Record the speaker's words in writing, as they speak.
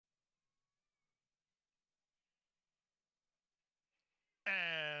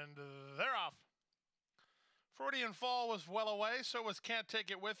Freudian Fall was well away, so was Can't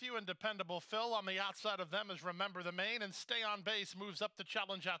Take It With You and Dependable Phil. On the outside of them is Remember the Main, and Stay on Base moves up the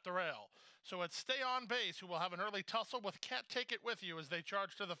challenge at the rail. So it's Stay on Base who will have an early tussle with Can't Take It With You as they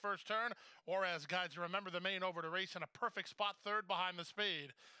charge to the first turn, or as guides Remember the Main over to race in a perfect spot third behind the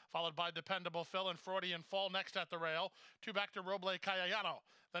speed. Followed by Dependable Phil and Freudian Fall next at the rail. Two back to Roble Cayayano.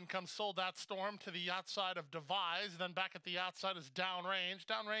 Then comes Sold Out Storm to the outside of Devise. Then back at the outside is Downrange.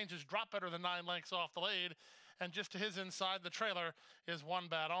 Downrange is dropped better than 9 lengths off the lead. And just to his inside, the trailer is One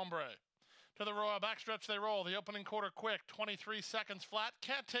Bad Hombre. To the Royal backstretch they roll. The opening quarter quick, 23 seconds flat.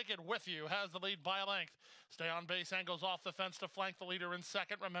 Can't Take It With You has the lead by a length. Stay on Base angles off the fence to flank the leader in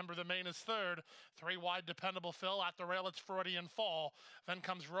second. Remember the Main is third. 3 wide Dependable Phil. At the rail it's Freudian Fall. Then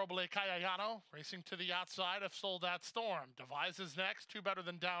comes Roble Cayayano racing to the outside of Sold Out Storm. Devise is next, 2 better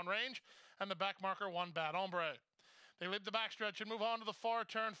than Downrange. And the back marker, One Bad Hombre. They leave the backstretch and move on to the far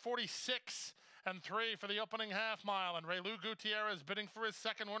turn, 46 and 3 for the opening half mile. And Relu Gutierrez bidding for his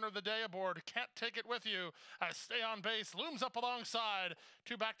second winner of the day aboard. Can't Take It With You as Stay on Base looms up alongside.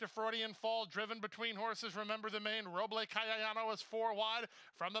 2 back to Freudian Fall, driven between horses. Remember the Main. Roble Cayayano is 4 wide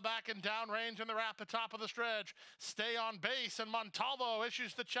from the back and Downrange in the wrap at top of the stretch. Stay on Base and Montalvo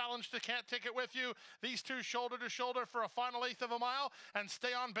issues the challenge to Can't Take It With You. These two shoulder to shoulder for a final eighth of a mile, and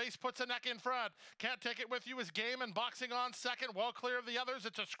Stay on Base puts a neck in front. Can't Take It With You is game and boxing on second, well clear of the others.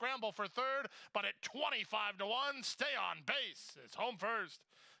 It's a scramble for third, but at 25-1, Stay on Base is home first.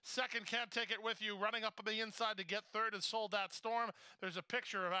 Second, Can't Take It With You running up on the inside to get third is Sold Out Storm. There's a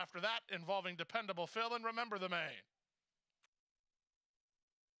picture of after that involving Dependable Phil and Remember the Main.